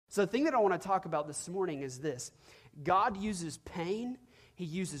So the thing that I want to talk about this morning is this. God uses pain, he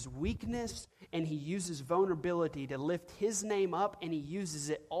uses weakness, and he uses vulnerability to lift his name up, and he uses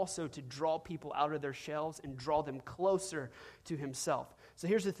it also to draw people out of their shells and draw them closer to himself. So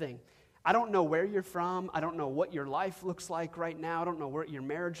here's the thing. I don't know where you're from. I don't know what your life looks like right now. I don't know what your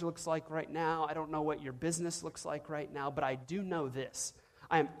marriage looks like right now. I don't know what your business looks like right now, but I do know this.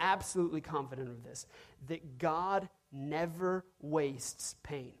 I am absolutely confident of this, that God never wastes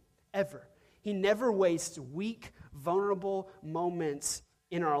pain, ever. He never wastes weak, vulnerable moments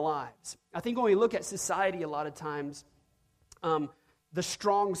in our lives. I think when we look at society a lot of times, the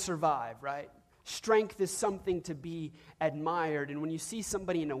strong survive, right? Strength is something to be admired. And when you see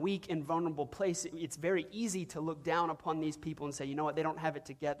somebody in a weak and vulnerable place, it's very easy to look down upon these people and say, you know what, they don't have it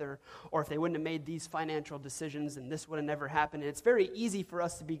together. Or if they wouldn't have made these financial decisions, then this would have never happened. And it's very easy for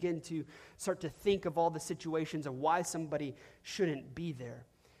us to begin to start to think of all the situations of why somebody shouldn't be there.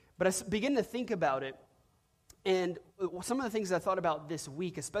 But I begin to think about it. And some of the things I thought about this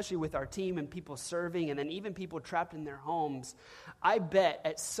week, especially with our team and people serving and then even people trapped in their homes, I bet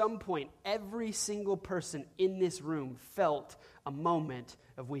at some point every single person in this room felt a moment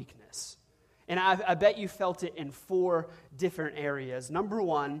of weakness. And I bet you felt it in 4 different areas. Number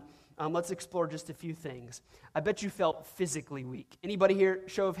one, let's explore just a few things. I bet you felt physically weak. Anybody here,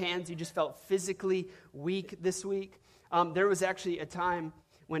 show of hands, you just felt physically weak this week? There was actually a time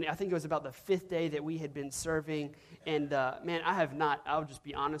when I think it was about the 5th day that we had been serving, and man, I'll just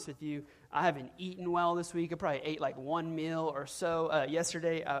be honest with you, I haven't eaten well this week. I probably ate like 1 meal or so.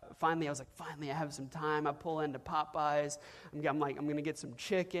 Yesterday, finally, I have some time. I pull into Popeyes. I'm going to get some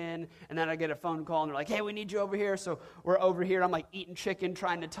chicken, and then I get a phone call, and they're like, hey, we need you over here. So we're over here. I'm like eating chicken,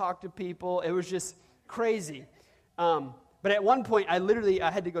 trying to talk to people. It was just crazy. But at one point, I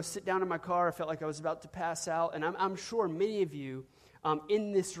had to go sit down in my car. I felt like I was about to pass out, and I'm sure many of you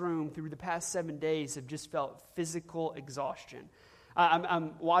in this room through the past 7 days have just felt physical exhaustion.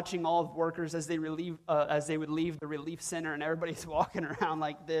 I'm watching all of workers as they would leave the relief center, and everybody's walking around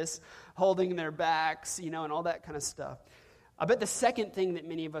like this, holding their backs, and all that kind of stuff. I bet the second thing that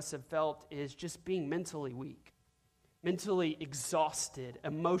many of us have felt is just being mentally weak, mentally exhausted,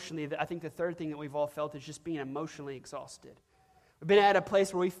 emotionally. I think the third thing that we've all felt is just being emotionally exhausted. We've been at a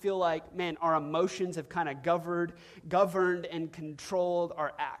place where we feel like, man, our emotions have kind of governed and controlled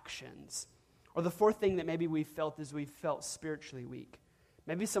our actions. Or the fourth thing that maybe we've felt is we've felt spiritually weak.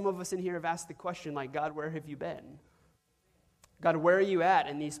 Maybe some of us in here have asked the question like, God, where have you been? God, where are you at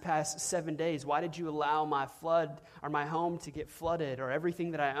in these past 7 days? Why did you allow my home to get flooded, or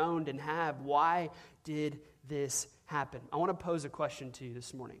everything that I owned and have? Why did this happen? I want to pose a question to you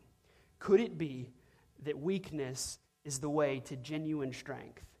this morning. Could it be that weakness is the way to genuine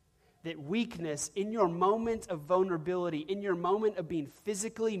strength? That weakness, in your moment of vulnerability, in your moment of being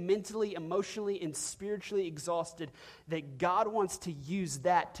physically, mentally, emotionally, and spiritually exhausted, that God wants to use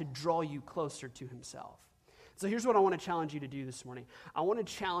that to draw you closer to himself. So here's what I want to challenge you to do this morning. I want to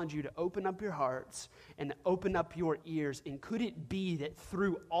challenge you to open up your hearts and open up your ears. And could it be that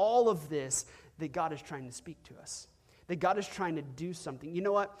through all of this, that God is trying to speak to us? That God is trying to do something. You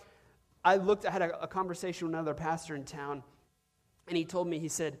know what? I had a conversation with another pastor in town, and he told me, he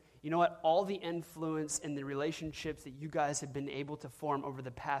said, you know what, all the influence and the relationships that you guys have been able to form over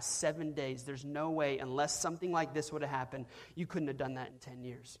the past 7 days, there's no way, unless something like this would have happened, you couldn't have done that in 10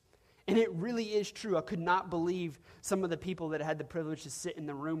 years. And it really is true. I could not believe some of the people that I had the privilege to sit in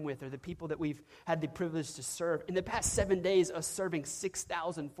the room with, or the people that we've had the privilege to serve. In the past 7 days, us serving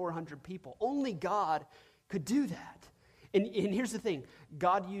 6,400 people. Only God could do that. And here's the thing.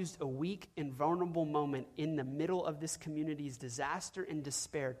 God used a weak and vulnerable moment in the middle of this community's disaster and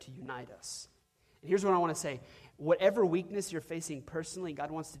despair to unite us. And here's what I want to say. Whatever weakness you're facing personally, God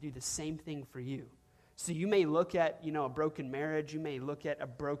wants to do the same thing for you. So you may look at, a broken marriage. You may look at a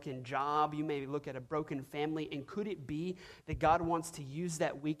broken job. You may look at a broken family. And could it be that God wants to use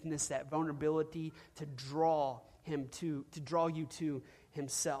that weakness, that vulnerability, to draw you to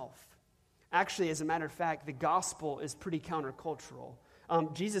himself? Actually, as a matter of fact, the gospel is pretty countercultural.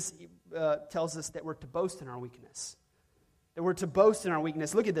 Jesus tells us that we're to boast in our weakness. That we're to boast in our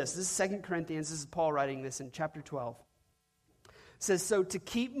weakness. Look at this. This is 2 Corinthians. This is Paul writing this in chapter 12. It says, so to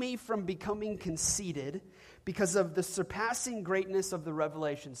keep me from becoming conceited because of the surpassing greatness of the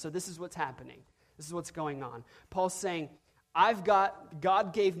revelation. So this is what's happening. This is what's going on. Paul's saying,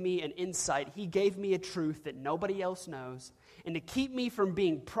 God gave me an insight. He gave me a truth that nobody else knows. And to keep me from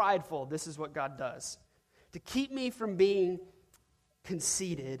being prideful, this is what God does. To keep me from being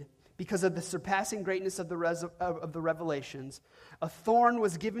conceited, because of the surpassing greatness of the revelations, a thorn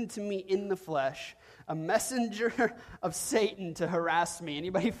was given to me in the flesh, a messenger of Satan to harass me.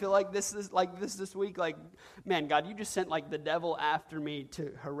 Anybody feel like this week? Like, man, God, you just sent like the devil after me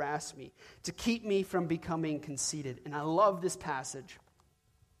to harass me, to keep me from becoming conceited. And I love this passage.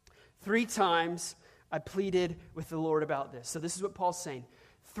 3 times I pleaded with the Lord about this. So this is what Paul's saying.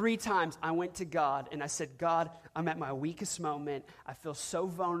 3 times I went to God and I said, God, I'm at my weakest moment. I feel so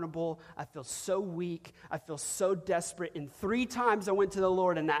vulnerable. I feel so weak. I feel so desperate. And 3 times I went to the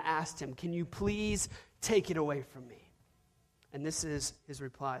Lord and I asked him, can you please take it away from me? And this is his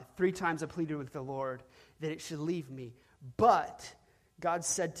reply. 3 times I pleaded with the Lord that it should leave me. But God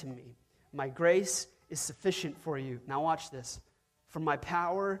said to me, my grace is sufficient for you. Now watch this. For my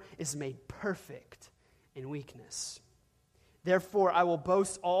power is made perfect in weakness. Therefore, I will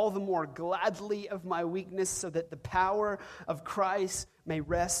boast all the more gladly of my weakness so that the power of Christ may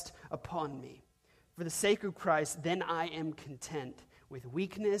rest upon me. For the sake of Christ, then I am content with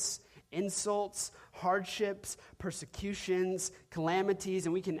weakness, insults, hardships, persecutions, calamities,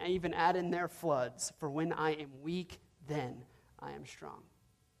 and we can even add in there floods. For when I am weak, then I am strong.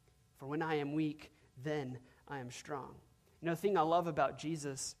 For when I am weak, then I am strong. You know, the thing I love about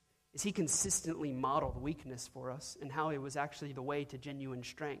Jesus is he consistently modeled weakness for us and how it was actually the way to genuine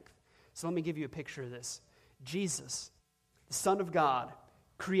strength. So let me give you a picture of this. Jesus, the Son of God,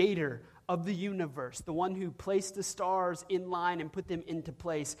 creator of the universe, the one who placed the stars in line and put them into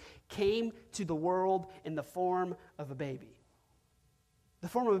place, came to the world in the form of a baby. The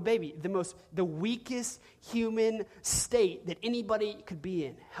form of a baby, the weakest human state that anybody could be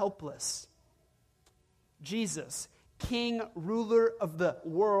in, helpless. Jesus, King, ruler of the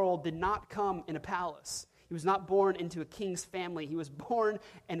world, did not come in a palace. He was not born into a king's family. He was born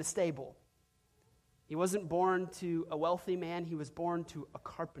in a stable. He wasn't born to a wealthy man. He was born to a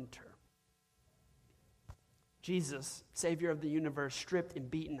carpenter. Jesus, Savior of the universe, stripped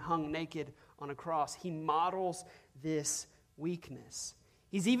and beaten, hung naked on a cross. He models this weakness.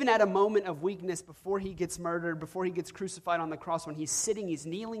 He's even at a moment of weakness before he gets murdered, before he gets crucified on the cross. When he's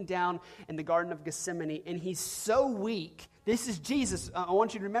kneeling down in the Garden of Gethsemane, and he's so weak. This is Jesus. I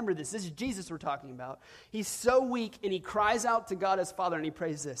want you to remember this. This is Jesus we're talking about. He's so weak, and he cries out to God as Father, and he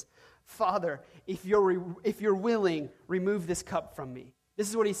prays this, Father, if you're willing, remove this cup from me. This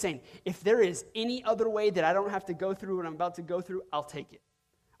is what he's saying. If there is any other way that I don't have to go through what I'm about to go through, I'll take it.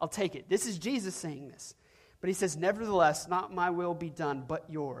 I'll take it. This is Jesus saying this. But he says, nevertheless, not my will be done, but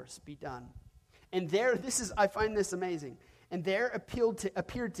yours be done. And there, I find this amazing. And there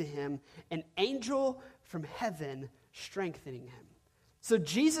appeared to him an angel from heaven strengthening him. So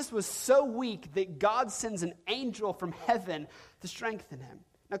Jesus was so weak that God sends an angel from heaven to strengthen him.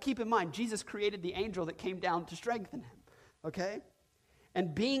 Now keep in mind, Jesus created the angel that came down to strengthen him. Okay?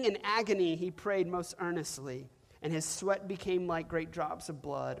 And being in agony, he prayed most earnestly, and his sweat became like great drops of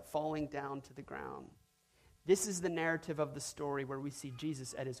blood falling down to the ground. This is the narrative of the story where we see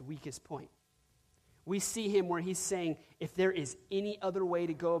Jesus at his weakest point. We see him where he's saying, if there is any other way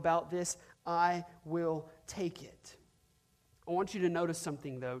to go about this, I will take it. I want you to notice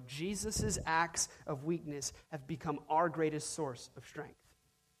something, though. Jesus' acts of weakness have become our greatest source of strength.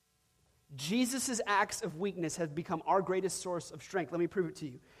 Jesus' acts of weakness have become our greatest source of strength. Let me prove it to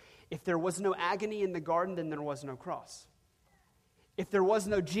you. If there was no agony in the garden, then there was no cross. If there was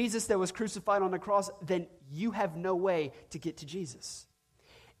no Jesus that was crucified on the cross, then you have no way to get to Jesus.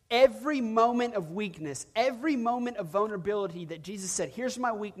 Every moment of weakness, every moment of vulnerability that Jesus said, here's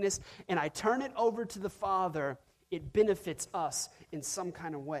my weakness, and I turn it over to the Father, it benefits us in some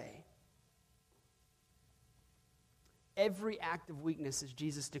kind of way. Every act of weakness is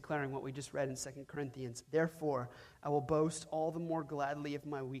Jesus declaring what we just read in 2 Corinthians. Therefore, I will boast all the more gladly of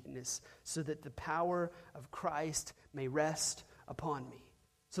my weakness, so that the power of Christ may rest upon me.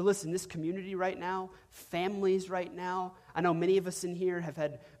 So listen, this community right now, families right now, I know many of us in here have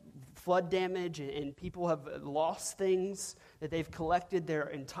had flood damage and people have lost things that they've collected their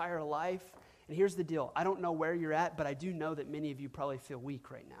entire life. And here's the deal. I don't know where you're at, but I do know that many of you probably feel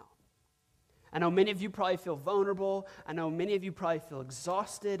weak right now. I know many of you probably feel vulnerable. I know many of you probably feel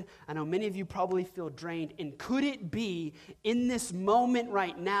exhausted. I know many of you probably feel drained. And could it be in this moment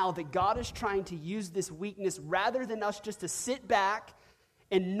right now that God is trying to use this weakness rather than us just to sit back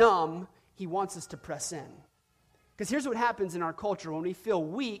and numb, he wants us to press in. Because here's what happens in our culture. When we feel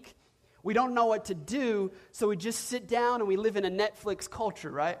weak, we don't know what to do, so we just sit down and we live in a Netflix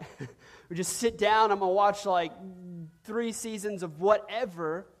culture, right? We just sit down, I'm going to watch like 3 seasons of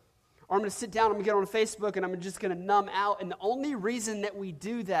whatever. Or I'm going to sit down, I'm going to get on Facebook, and I'm just going to numb out. And the only reason that we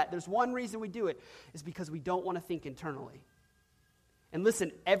do that, there's one reason we do it, is because we don't want to think internally. And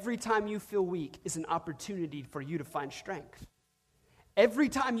listen, every time you feel weak is an opportunity for you to find strength. Every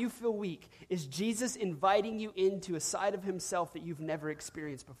time you feel weak is Jesus inviting you into a side of himself that you've never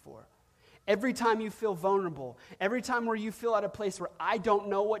experienced before. Every time you feel vulnerable, every time where you feel at a place where I don't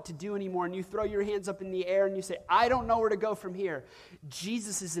know what to do anymore, and you throw your hands up in the air and you say, I don't know where to go from here,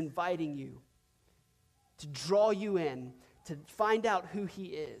 Jesus is inviting you to draw you in, to find out who he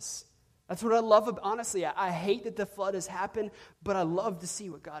is. That's what I love about, honestly, I hate that the flood has happened, but I love to see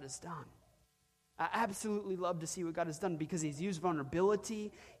what God has done. I absolutely love to see what God has done because he's used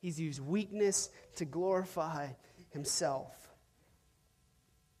vulnerability, he's used weakness to glorify himself.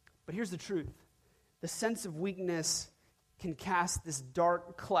 But here's the truth. The sense of weakness can cast this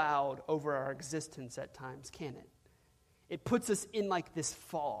dark cloud over our existence at times, can it? It puts us in like this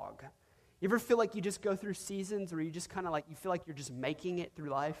fog. You ever feel like you just go through seasons where you just kind of like, you feel like you're just making it through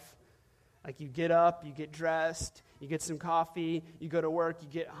life? Like you get up, you get dressed, you get some coffee, you go to work, you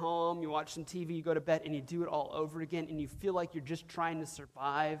get home, you watch some TV, you go to bed, and you do it all over again, and you feel like you're just trying to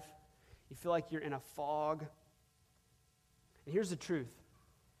survive. You feel like you're in a fog. And here's the truth.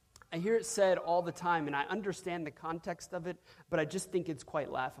 I hear it said all the time, and I understand the context of it, but I just think it's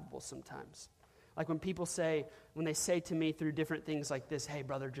quite laughable sometimes. Like when people say, when they say to me through different things like this, hey,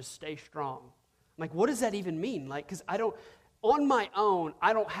 brother, just stay strong. I'm like, what does that even mean? Like, because on my own,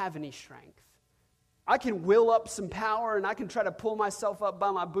 I don't have any strength. I can will up some power, and I can try to pull myself up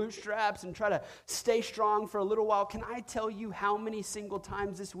by my bootstraps and try to stay strong for a little while. Can I tell you how many single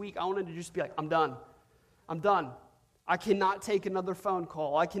times this week I wanted to just be like, I'm done. I'm done. I cannot take another phone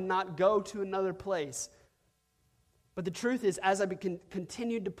call. I cannot go to another place. But the truth is, as I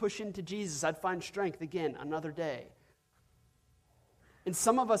continued to push into Jesus, I'd find strength again another day. And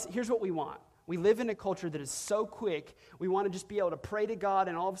some of us, here's what we want. We live in a culture that is so quick, we want to just be able to pray to God,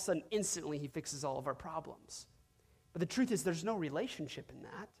 and all of a sudden, instantly, he fixes all of our problems. But the truth is, there's no relationship in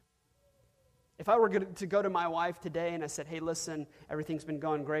that. If I were to go to my wife today and I said, hey, listen, everything's been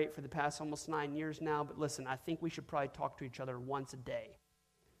going great for the past almost 9 years now, but listen, I think we should probably talk to each other once a day.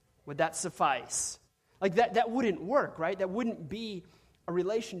 Would that suffice? Like that wouldn't work, right? That wouldn't be a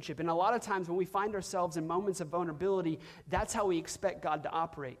relationship. And a lot of times when we find ourselves in moments of vulnerability, that's how we expect God to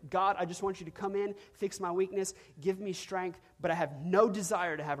operate. God, I just want you to come in, fix my weakness, give me strength, but I have no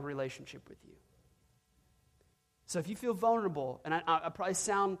desire to have a relationship with you. So if you feel vulnerable, and I probably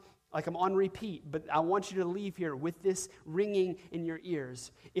sound like I'm on repeat, but I want you to leave here with this ringing in your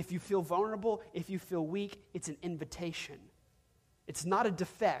ears. If you feel vulnerable, if you feel weak, it's an invitation. It's not a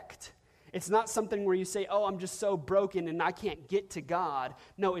defect. It's not something where you say, oh, I'm just so broken and I can't get to God.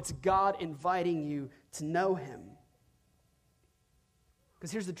 No, it's God inviting you to know him.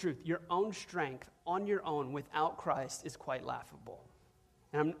 Because here's the truth. Your own strength on your own without Christ is quite laughable.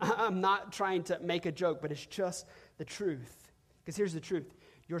 And I'm not trying to make a joke, but it's just the truth. Because here's the truth.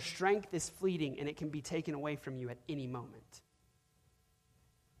 Your strength is fleeting, and it can be taken away from you at any moment.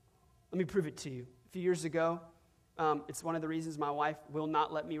 Let me prove it to you. A few years ago, it's one of the reasons my wife will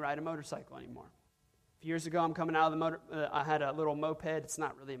not let me ride a motorcycle anymore. A few years ago, I'm coming out of the I had a little moped. It's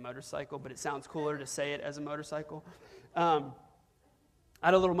not really a motorcycle, but it sounds cooler to say it as a motorcycle. I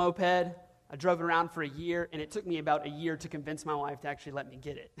had a little moped. I drove it around for a year, and it took me about a year to convince my wife to actually let me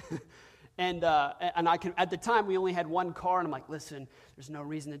get it. And at the time, we only had one car, and I'm like, listen, there's no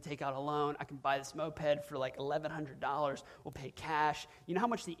reason to take out a loan. I can buy this moped for like $1,100. We'll pay cash. You know how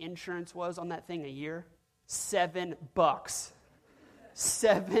much the insurance was on that thing a year? $7.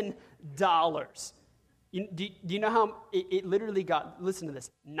 $7. Do you know how it literally got, listen to this,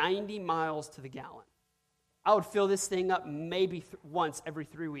 90 miles to the gallon. I would fill this thing up maybe once every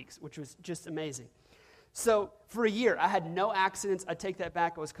 3 weeks, which was just amazing. So for a year, I had no accidents. I take that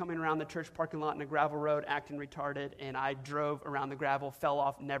back. I was coming around the church parking lot in a gravel road, acting retarded, and I drove around the gravel, fell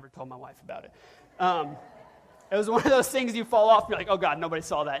off, never told my wife about it. It was one of those things you fall off, you're like, oh God, nobody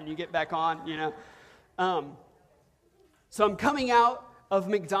saw that, and you get back on, you know. So I'm coming out of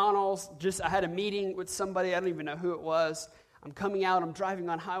McDonald's. I had a meeting with somebody. I don't even know who it was. I'm coming out, I'm driving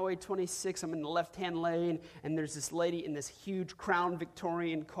on Highway 26, I'm in the left-hand lane, and there's this lady in this huge Crown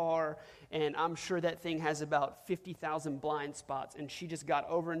Victorian car, and I'm sure that thing has about 50,000 blind spots, and she just got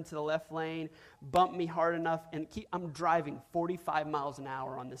over into the left lane, bumped me hard enough, and I'm driving 45 miles an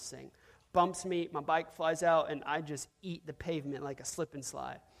hour on this thing. Bumps me, my bike flies out, and I just eat the pavement like a slip and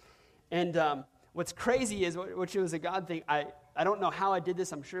slide. And what's crazy is, which was a God thing, I don't know how I did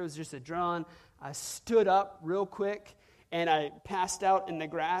this, I'm sure it was just a drone. I stood up real quick, and I passed out in the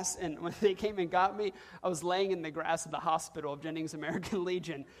grass, and when they came and got me, I was laying in the grass of the hospital of Jennings American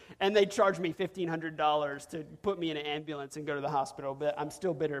Legion, and they charged me $1,500 to put me in an ambulance and go to the hospital, but I'm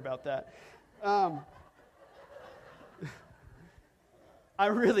still bitter about that. I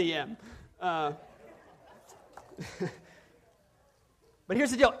really am. But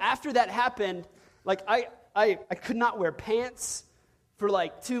here's the deal. After that happened, like I could not wear pants for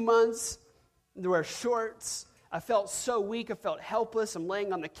like 2 months, to wear shorts. I felt so weak. I felt helpless. I'm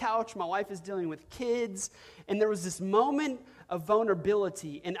laying on the couch. My wife is dealing with kids. And there was this moment of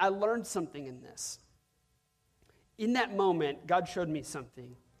vulnerability, and I learned something in this. In that moment, God showed me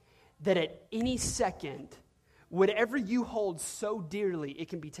something, that at any second, whatever you hold so dearly, it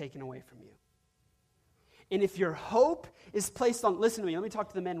can be taken away from you. And if your hope is placed on, listen to me, let me talk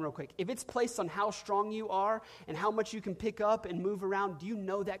to the men real quick. If it's placed on how strong you are and how much you can pick up and move around, do you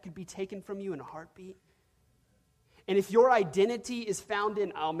know that could be taken from you in a heartbeat? And if your identity is found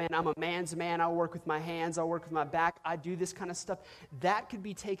in, oh man, I'm a man's man, I'll work with my hands, I'll work with my back, I do this kind of stuff, that could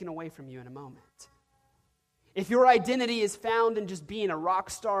be taken away from you in a moment. If your identity is found in just being a rock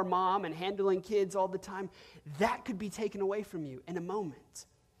star mom and handling kids all the time, that could be taken away from you in a moment.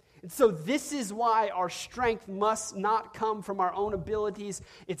 And so this is why our strength must not come from our own abilities.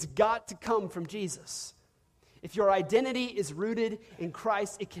 It's got to come from Jesus. If your identity is rooted in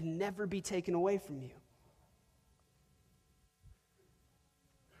Christ, it can never be taken away from you.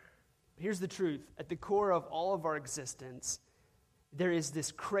 Here's the truth. At the core of all of our existence, there is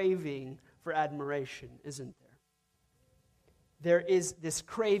this craving for admiration, isn't there? There is this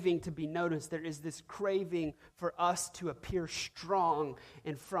craving to be noticed. There is this craving for us to appear strong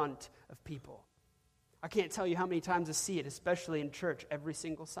in front of people. I can't tell you how many times I see it, especially in church, every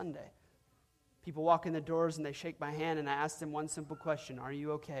single Sunday. People walk in the doors and they shake my hand and I ask them one simple question, are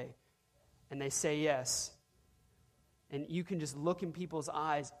you okay? And they say yes. And you can just look in people's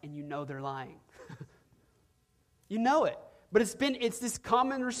eyes and you know they're lying. You know it. But it's this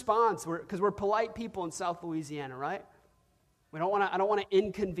common response because we're polite people in South Louisiana, right? I don't want to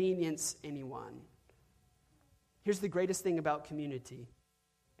inconvenience anyone. Here's the greatest thing about community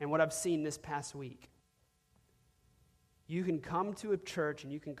and what I've seen this past week. You can come to a church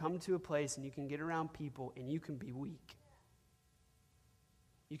and you can come to a place and you can get around people and you can be weak.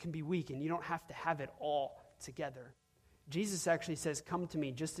 You can be weak and you don't have to have it all together. Jesus actually says, come to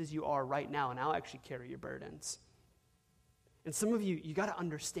me just as you are right now and I'll actually carry your burdens. And some of you got to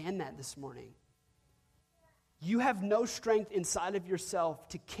understand that this morning. You have no strength inside of yourself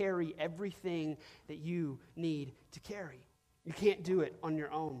to carry everything that you need to carry. You can't do it on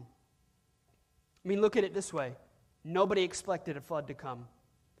your own. I mean, look at it this way. Nobody expected a flood to come.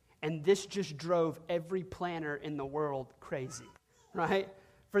 And this just drove every planner in the world crazy, right?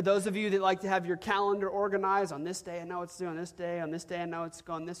 For those of you that like to have your calendar organized, on this day I know it's due, on this day I know it's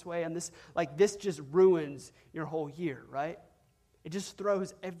going this way, on this, like this just ruins your whole year, right? It just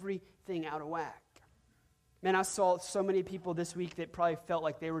throws everything out of whack. Man, I saw so many people this week that probably felt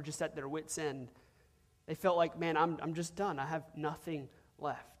like they were just at their wits' end. They felt like, man, I'm just done. I have nothing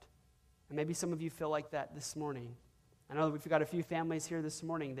left. And maybe some of you feel like that this morning. I know that we've got a few families here this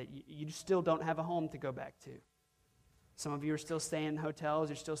morning that you still don't have a home to go back to. Some of you are still staying in hotels.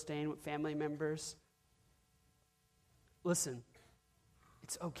 You're still staying with family members. Listen,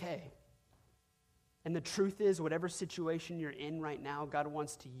 it's okay. And the truth is, whatever situation you're in right now, God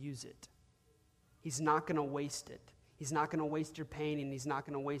wants to use it. He's not going to waste it. He's not going to waste your pain, and he's not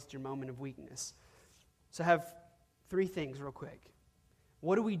going to waste your moment of weakness. So I have 3 things real quick.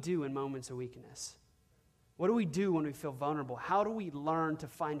 What do we do in moments of weakness? What do we do when we feel vulnerable? How do we learn to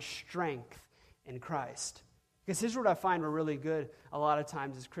find strength in Christ? Because here's what I find we're really good a lot of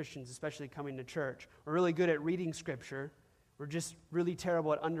times as Christians, especially coming to church. We're really good at reading Scripture. We're just really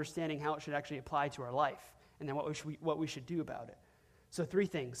terrible at understanding how it should actually apply to our life and then what we should do about it. So 3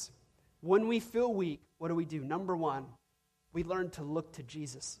 things. When we feel weak, what do? Number 1, we learn to look to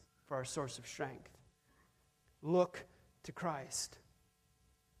Jesus for our source of strength. Look to Christ.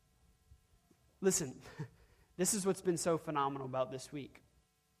 Listen, this is what's been so phenomenal about this week.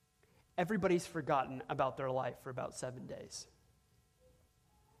 Everybody's forgotten about their life for about 7 days.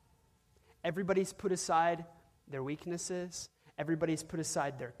 Everybody's put aside their weaknesses. Everybody's put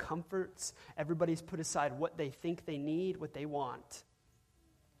aside their comforts. Everybody's put aside what they think they need, what they want.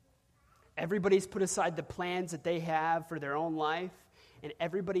 Everybody's put aside the plans that they have for their own life, and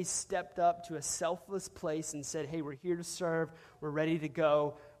everybody's stepped up to a selfless place and said, hey, we're here to serve, we're ready to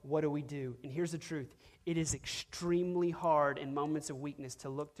go, what do we do? And here's the truth. It is extremely hard in moments of weakness to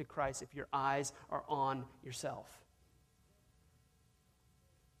look to Christ if your eyes are on yourself.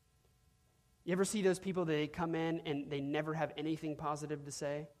 You ever see those people that they come in and they never have anything positive to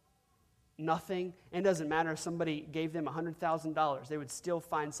say? Nothing. And it doesn't matter if somebody gave them $100,000. They would still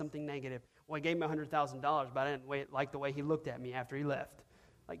find something negative. Well, he gave me $100,000, but I didn't like the way he looked at me after he left.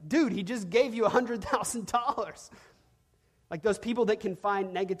 Like, dude, he just gave you $100,000. Like those people that can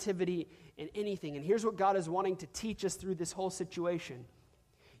find negativity in anything. And here's what God is wanting to teach us through this whole situation.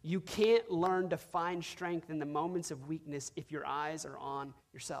 You can't learn to find strength in the moments of weakness if your eyes are on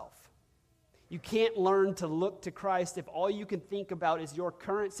yourself. You can't learn to look to Christ if all you can think about is your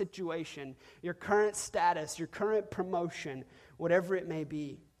current situation, your current status, your current promotion, whatever it may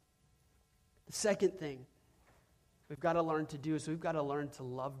be. The second thing we've got to learn to do is we've got to learn to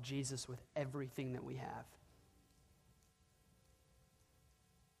love Jesus with everything that we have.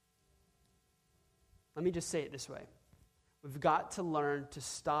 Let me just say it this way. We've got to learn to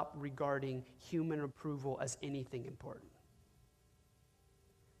stop regarding human approval as anything important.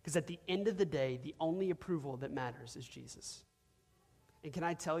 Because at the end of the day, the only approval that matters is Jesus. And can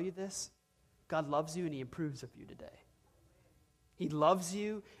I tell you this? God loves you and he approves of you today. He loves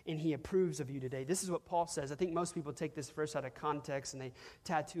you and he approves of you today. This is what Paul says. I think most people take this verse out of context and they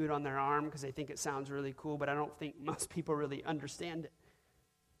tattoo it on their arm because they think it sounds really cool, but I don't think most people really understand it.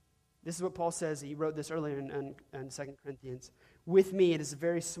 This is what Paul says. He wrote this earlier in 2 Corinthians. With me, it is a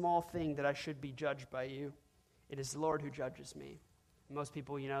very small thing that I should be judged by you. It is the Lord who judges me. Most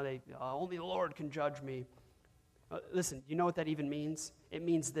people, only the Lord can judge me. Listen, you know what that even means? It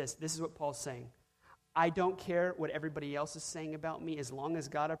means this. This is what Paul's saying. I don't care what everybody else is saying about me. As long as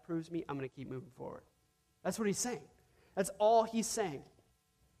God approves me, I'm going to keep moving forward. That's what he's saying. That's all he's saying.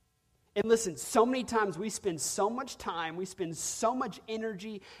 And listen, so many times we spend so much time, we spend so much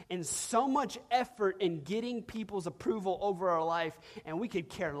energy and so much effort in getting people's approval over our life, and we could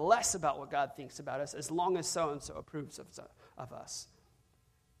care less about what God thinks about us as long as so-and-so approves of us.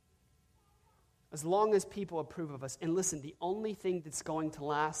 As long as people approve of us. And listen, the only thing that's going to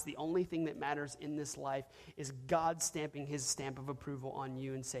last, the only thing that matters in this life is God stamping his stamp of approval on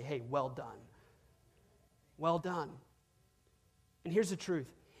you and say, hey, well done. Well done. And here's the truth.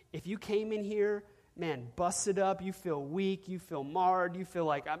 If you came in here, man, busted up, you feel weak, you feel marred, you feel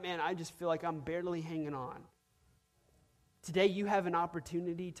like, I just feel like I'm barely hanging on. Today you have an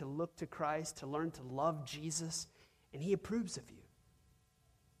opportunity to look to Christ, to learn to love Jesus, and he approves of you.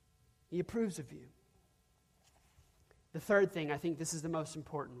 He approves of you. The third thing, I think this is the most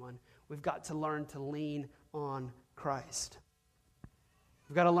important one. We've got to learn to lean on Christ.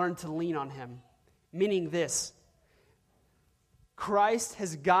 We've got to learn to lean on him. Meaning this, Christ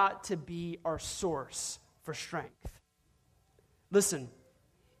has got to be our source for strength. Listen,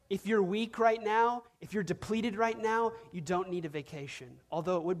 if you're weak right now, if you're depleted right now, you don't need a vacation,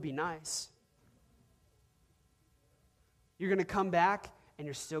 although it would be nice. You're going to come back and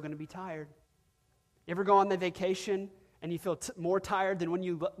you're still going to be tired. You ever go on the vacation and you feel more tired than when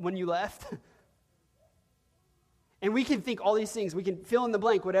you left? And we can think all these things. We can fill in the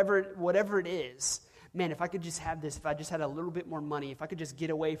blank, whatever it is. Man, if I could just have this, if I just had a little bit more money, if I could just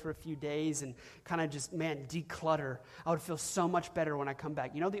get away for a few days and kind of just, declutter, I would feel so much better when I come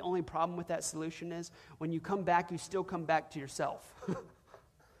back. You know the only problem with that solution is when you come back, you still come back to yourself.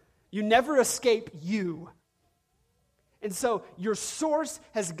 You never escape you. And so your source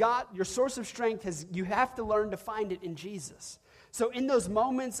of strength you have to learn to find it in Jesus. So in those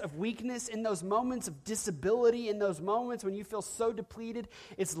moments of weakness, in those moments of disability, in those moments when you feel so depleted,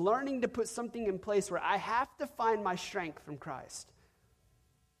 it's learning to put something in place where I have to find my strength from Christ.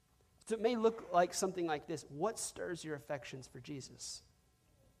 So it may look like something like this. What stirs your affections for Jesus?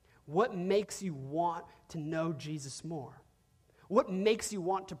 What makes you want to know Jesus more? What makes you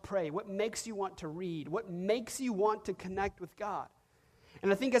want to pray? What makes you want to read? What makes you want to connect with God? And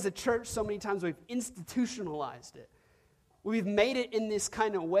I think as a church, so many times we've institutionalized it. We've made it in this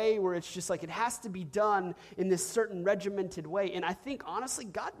kind of way where it's just like it has to be done in this certain regimented way. And I think, honestly,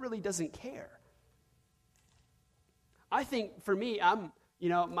 God really doesn't care. I think for me,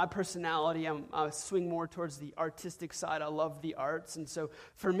 my personality, I swing more towards the artistic side. I love the arts. And so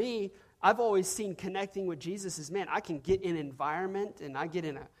for me, I've always seen connecting with Jesus as, I can get in an environment and I get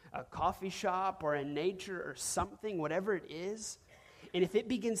in a coffee shop or in nature or something, whatever it is. And if it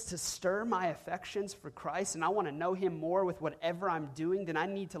begins to stir my affections for Christ and I want to know him more with whatever I'm doing, then I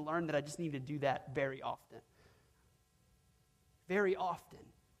need to learn that I just need to do that very often. Very often.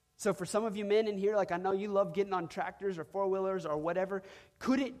 So for some of you men in here, I know you love getting on tractors or four-wheelers or whatever,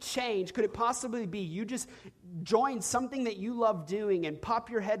 could it change? Could it possibly be you just join something that you love doing and pop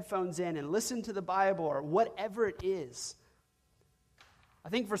your headphones in and listen to the Bible or whatever it is? I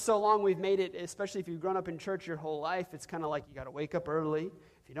think for so long we've made it, especially if you've grown up in church your whole life, it's kind of like you got to wake up early.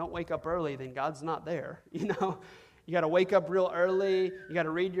 If you don't wake up early, then God's not there, You got to wake up real early. You got to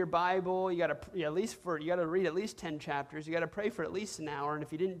read your Bible. You got to read at least 10 chapters. You got to pray for at least an hour. And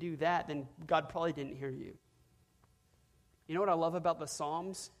if you didn't do that, then God probably didn't hear you. You know what I love about the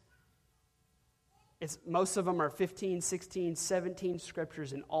Psalms? Most of them are 15, 16, 17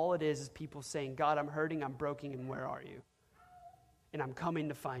 scriptures, and all it is people saying, God, I'm hurting, I'm broken, and where are you? And I'm coming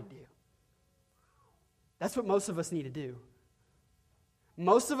to find you. That's what most of us need to do.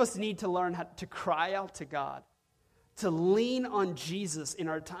 Most of us need to learn how to cry out to God, to lean on Jesus in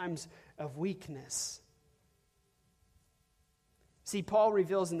our times of weakness. See, Paul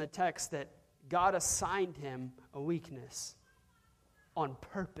reveals in the text that God assigned him a weakness on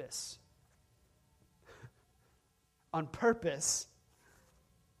purpose. On purpose.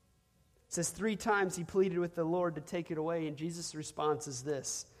 It says 3 times he pleaded with the Lord to take it away, and Jesus' response is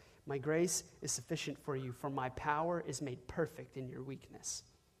this: my grace is sufficient for you, for my power is made perfect in your weakness.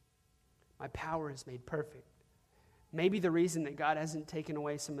 My power is made perfect. Maybe the reason that God hasn't taken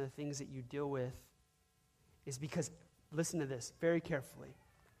away some of the things that you deal with is because, listen to this very carefully,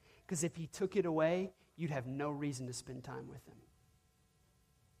 because if he took it away, you'd have no reason to spend time with him.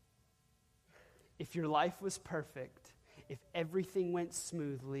 If your life was perfect, if everything went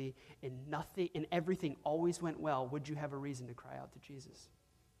smoothly and everything always went well, would you have a reason to cry out to Jesus?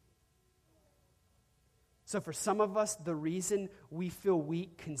 So for some of us, the reason we feel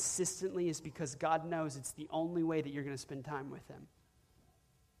weak consistently is because God knows it's the only way that you're going to spend time with him.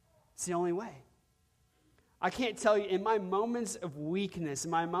 It's the only way. I can't tell you, in my moments of weakness, in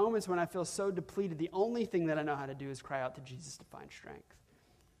my moments when I feel so depleted, the only thing that I know how to do is cry out to Jesus to find strength.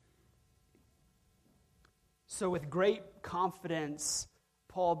 So with great confidence,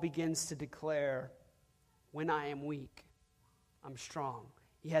 Paul begins to declare, when I am weak, I'm strong.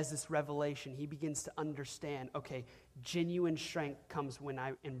 He has this revelation. He begins to understand, okay, genuine strength comes when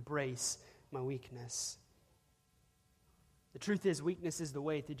I embrace my weakness. The truth is, weakness is the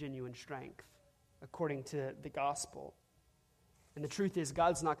way to genuine strength, according to the gospel. And the truth is,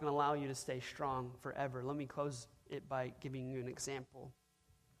 God's not going to allow you to stay strong forever. Let me close it by giving you an example.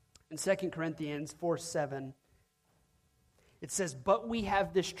 In 2 Corinthians 4:7, it says, but we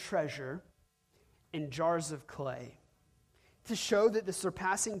have this treasure in jars of clay, to show that the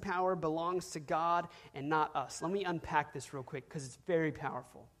surpassing power belongs to God and not us. Let me unpack this real quick because it's very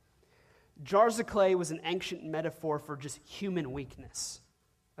powerful. Jars of clay was an ancient metaphor for just human weakness,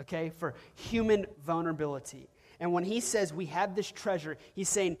 okay, for human vulnerability. And when he says we have this treasure, he's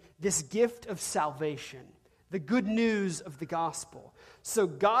saying this gift of salvation, the good news of the gospel. So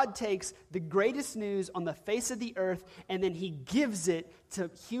God takes the greatest news on the face of the earth, and then he gives it to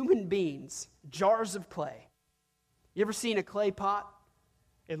human beings, jars of clay. You ever seen a clay pot?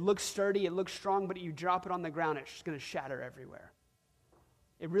 It looks sturdy, it looks strong, but you drop it on the ground, it's just going to shatter everywhere.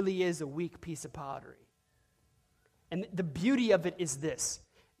 It really is a weak piece of pottery. And the beauty of it is this,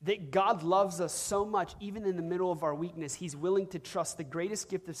 that God loves us so much, even in the middle of our weakness, he's willing to trust the greatest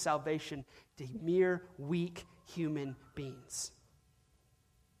gift of salvation to mere weak human beings.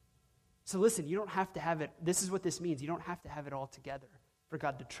 So listen, you don't have to have it. This is what this means. You don't have to have it all together for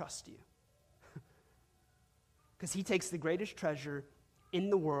God to trust you. Because he takes the greatest treasure in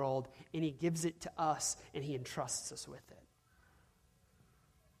the world and he gives it to us and he entrusts us with it.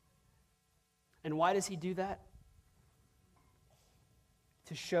 And why does he do that?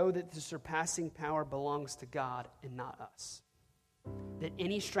 To show that the surpassing power belongs to God and not us. That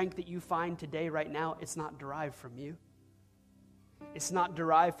any strength that you find today, right now, it's not derived from you. It's not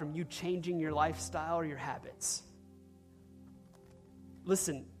derived from you changing your lifestyle or your habits.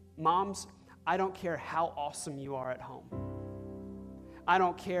 Listen, moms, I don't care how awesome you are at home. I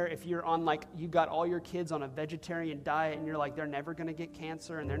don't care if you're on you got all your kids on a vegetarian diet and you're like, they're never going to get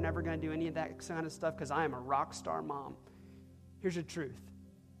cancer and they're never going to do any of that kind of stuff because I am a rock star mom. Here's the truth.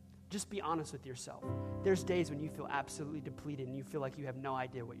 Just be honest with yourself. There's days when you feel absolutely depleted and you feel like you have no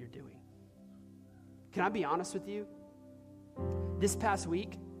idea what you're doing. Can I be honest with you? This past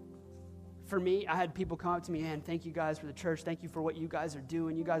week, for me, I had people come up to me, and thank you guys for the church. Thank you for what you guys are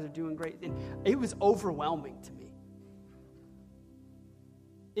doing. You guys are doing great. And it was overwhelming to me.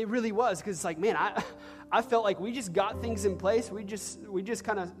 It really was, because it's like, man, I felt like we just got things in place. We just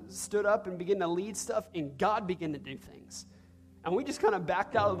kind of stood up and began to lead stuff, and God began to do things. And we just kind of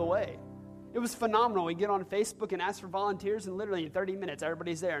backed out of the way. It was phenomenal. We get on Facebook and ask for volunteers, and literally in 30 minutes,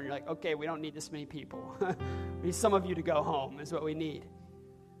 everybody's there. And you're like, okay, we don't need this many people. We need some of you to go home is what we need.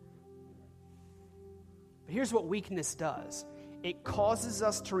 But here's what weakness does. It causes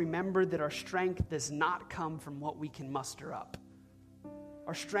us to remember that our strength does not come from what we can muster up.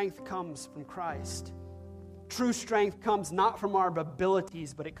 Our strength comes from Christ. True strength comes not from our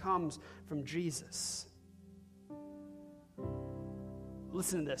abilities, but it comes from Jesus.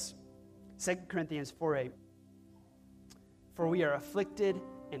 Listen to this. 2 Corinthians 4:8. For we are afflicted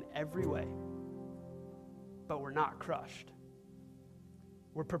in every way, but we're not crushed.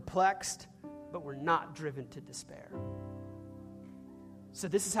 We're perplexed, but we're not driven to despair. So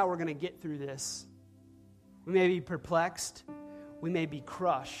this is how we're going to get through this. We may be perplexed, we may be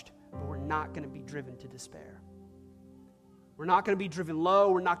crushed, but we're not going to be driven to despair. We're not going to be driven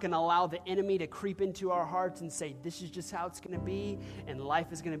low. We're not going to allow the enemy to creep into our hearts and say, this is just how it's going to be, and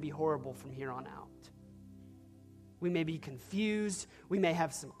life is going to be horrible from here on out. We may be confused. We may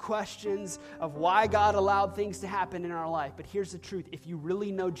have some questions of why God allowed things to happen in our life. But here's the truth. If you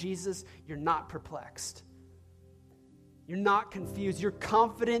really know Jesus, you're not perplexed. You're not confused. You're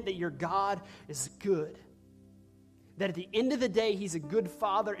confident that your God is good. That at the end of the day, he's a good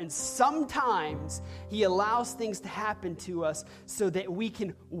father, and sometimes he allows things to happen to us so that we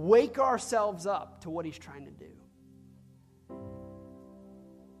can wake ourselves up to what he's trying to do.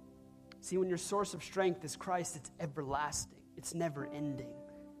 See, when your source of strength is Christ, it's everlasting. It's never ending.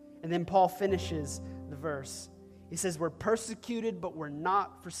 And then Paul finishes the verse. He says, we're persecuted, but we're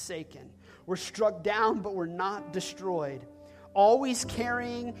not forsaken. We're struck down, but we're not destroyed. Always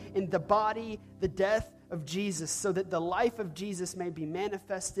carrying in the body the death of Jesus, so that the life of Jesus may be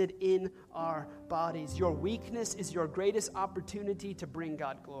manifested in our bodies. Your weakness is your greatest opportunity to bring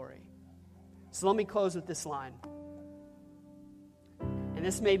God glory. So let me close with this line. And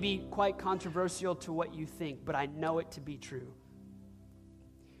this may be quite controversial to what you think, but I know it to be true.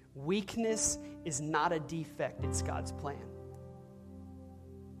 Weakness is not a defect, it's God's plan.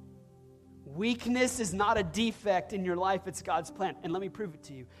 Weakness is not a defect in your life, it's God's plan. And let me prove it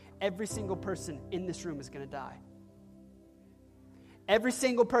to you. Every single person in this room is going to die. Every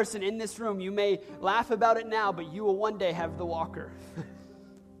single person in this room, you may laugh about it now, but you will one day have the walker.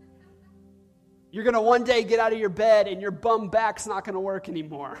 You're going to one day get out of your bed and your bum back's not going to work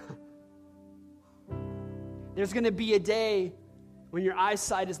anymore. There's going to be a day when your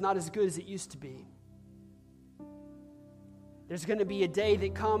eyesight is not as good as it used to be. There's going to be a day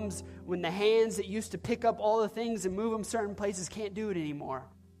that comes when the hands that used to pick up all the things and move them certain places can't do it anymore.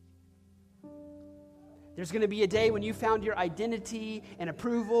 There's going to be a day when you found your identity and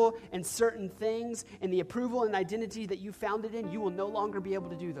approval in certain things, and the approval and identity that you found it in, you will no longer be able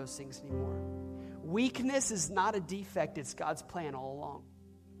to do those things anymore. Weakness is not a defect, it's God's plan all along.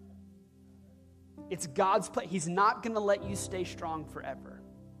 It's God's plan. He's not going to let you stay strong forever.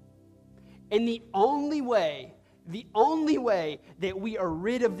 And the only way that we are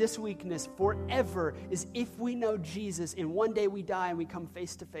rid of this weakness forever is if we know Jesus and one day we die and we come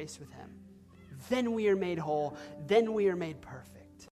face to face with him. Then we are made whole. Then we are made perfect.